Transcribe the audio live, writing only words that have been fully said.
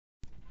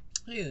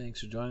Hey, thanks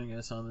for joining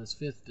us on this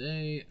 5th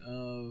day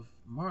of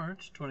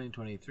March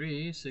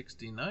 2023.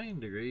 69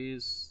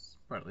 degrees,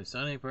 partly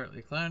sunny,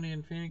 partly cloudy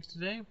in Phoenix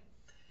today.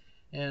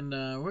 And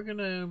we're going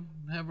to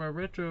have our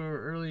retro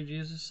early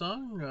Jesus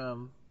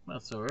song.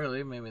 Not so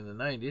early, maybe in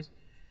the 90s.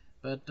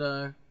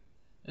 But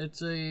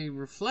it's a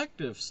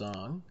reflective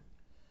song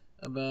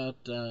about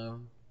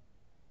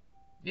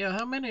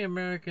how many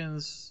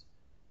Americans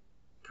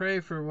pray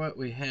for what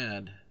we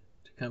had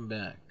to come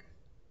back.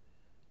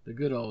 The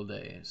good old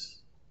days.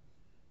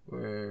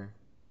 Where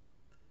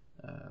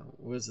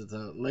was it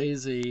the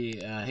lazy,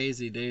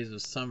 hazy days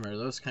of summer,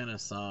 those kind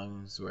of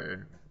songs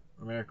where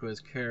America was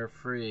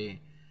carefree.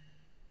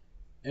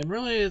 And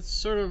really it's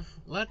sort of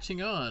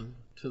latching on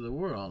to the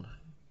world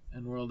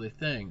and worldly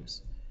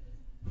things.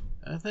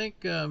 I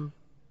think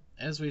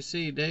as we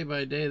see day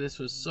by day, this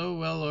was so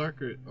well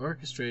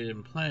orchestrated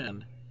and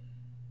planned,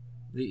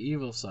 the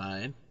evil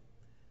side,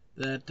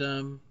 that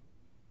the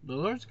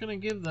Lord's going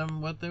to give them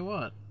what they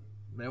want.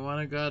 They want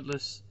a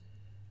godless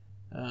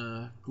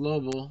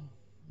global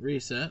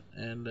reset,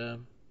 and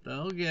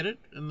they'll get it,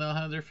 and they'll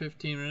have their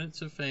 15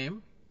 minutes of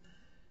fame.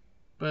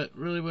 But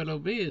really what it'll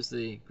be is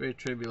the Great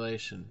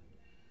Tribulation.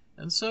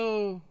 And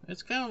so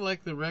it's kind of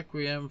like the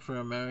Requiem for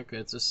America.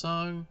 It's a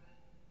song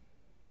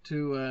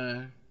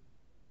to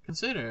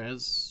consider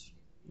as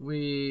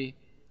we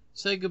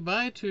say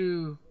goodbye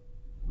to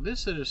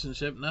this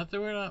citizenship. Not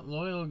that we're not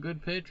loyal,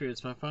 good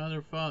patriots. My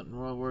father fought in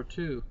World War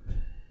II,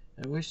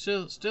 and we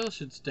still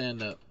should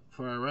stand up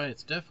for our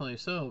rights, definitely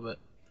so, but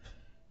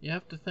you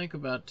have to think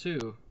about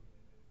too,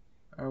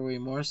 are we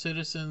more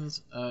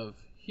citizens of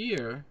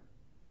here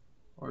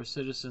or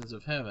citizens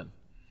of heaven?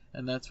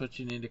 And that's what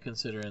you need to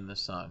consider in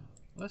this song.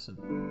 Listen.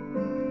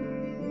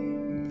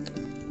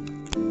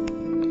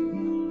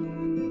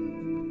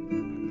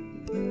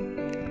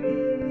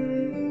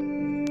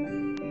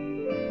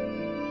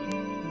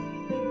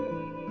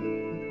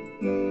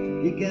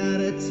 You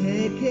gotta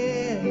take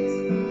it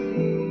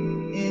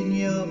in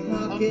your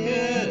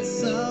pocket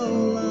so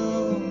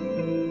long,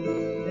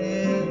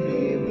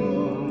 Danny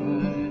boy.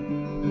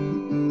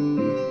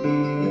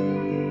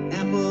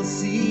 Apple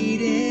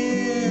seed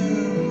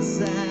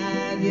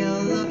inside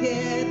your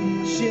locket,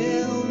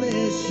 she'll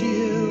miss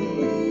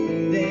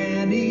you,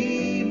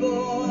 Danny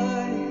boy.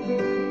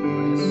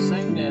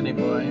 Sing, Danny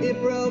boy.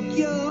 It broke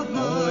your heart.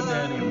 Oh,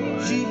 Danny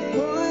boy. She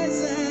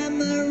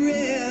poisoned the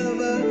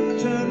river,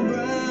 turned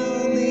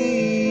brown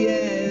the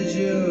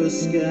azure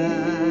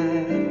sky.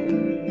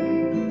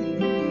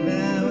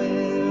 Now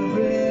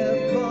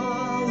every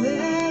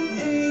fallen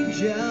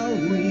angel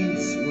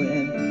weeps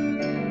when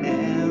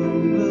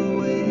amber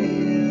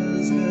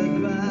waves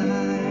goodbye.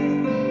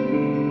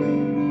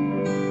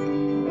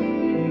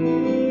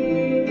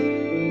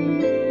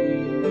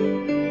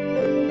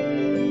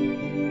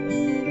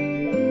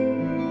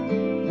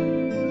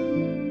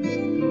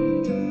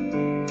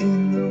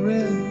 In the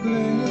red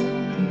glare,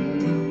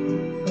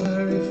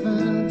 fiery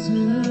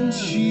fountain,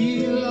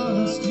 she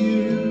lost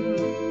you,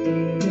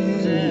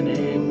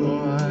 Danny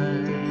boy.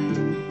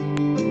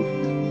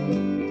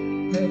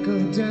 Echo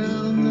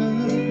down the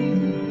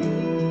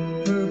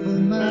purple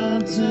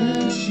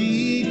mountain, she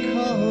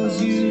calls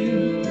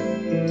you,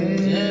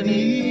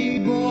 Danny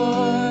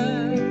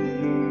boy.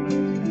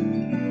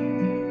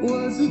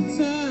 Was it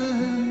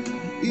time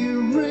you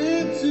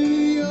ran to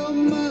your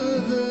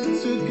mother,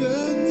 took a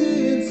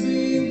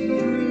dancing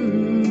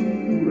through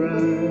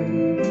rhyme?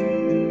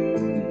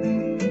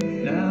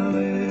 Now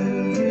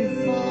every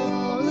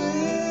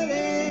fallen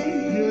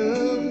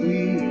angel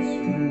weeps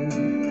when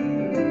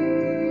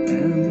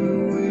amber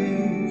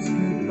waves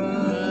goodbye.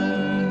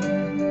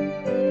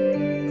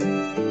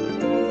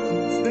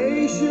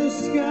 Spacious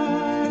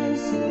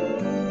skies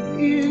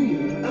in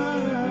your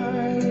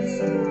eyes,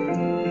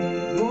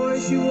 boy,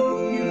 she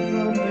woke you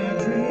from that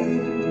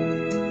dream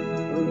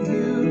of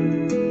you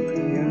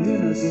and your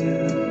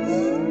innocence.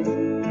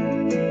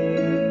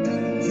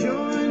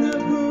 Join the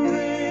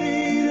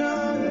parade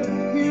of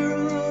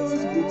heroes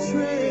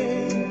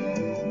betrayed,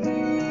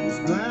 whose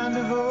blind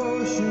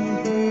devotion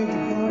paid the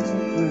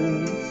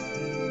consequence.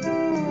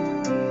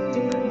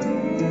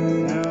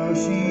 Now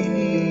she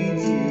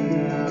needs you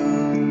now,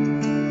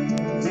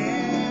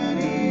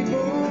 Danny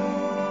boy.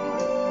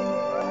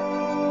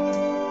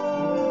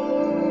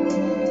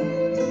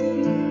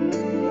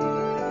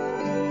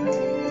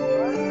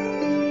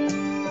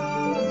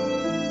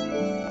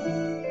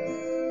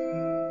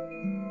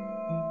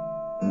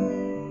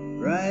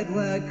 Bright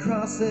white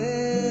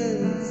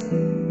crosses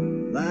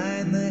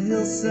line the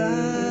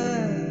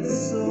hillside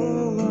so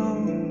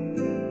long,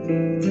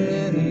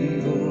 Danny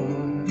boy.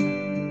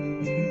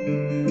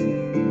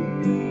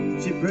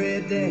 She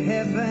prayed to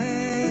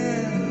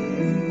heaven,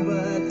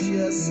 but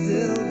you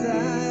still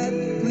died.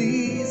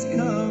 Please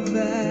come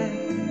back,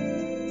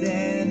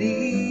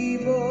 Danny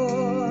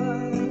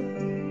boy.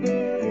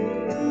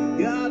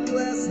 God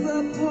bless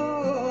the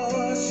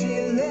poor she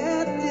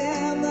let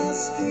down the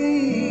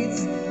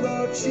streets,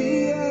 Lord,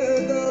 she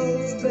heard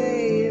those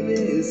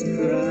babies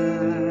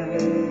cry.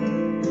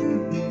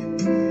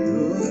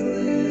 Those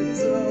little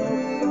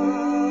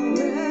fallen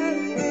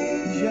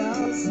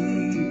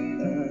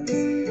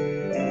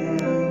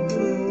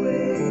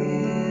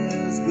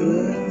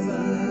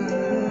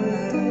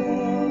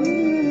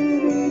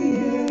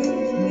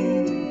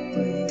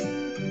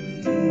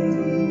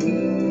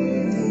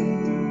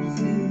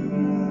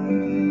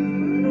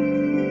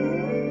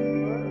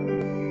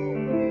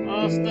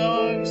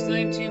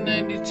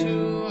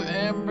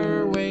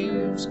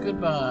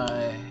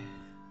goodbye.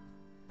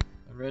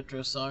 The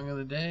retro song of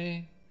the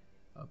day.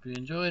 Hope you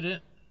enjoyed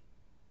it.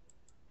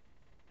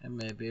 And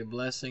may it be a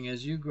blessing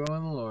as you grow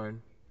in the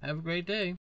Lord. Have a great day.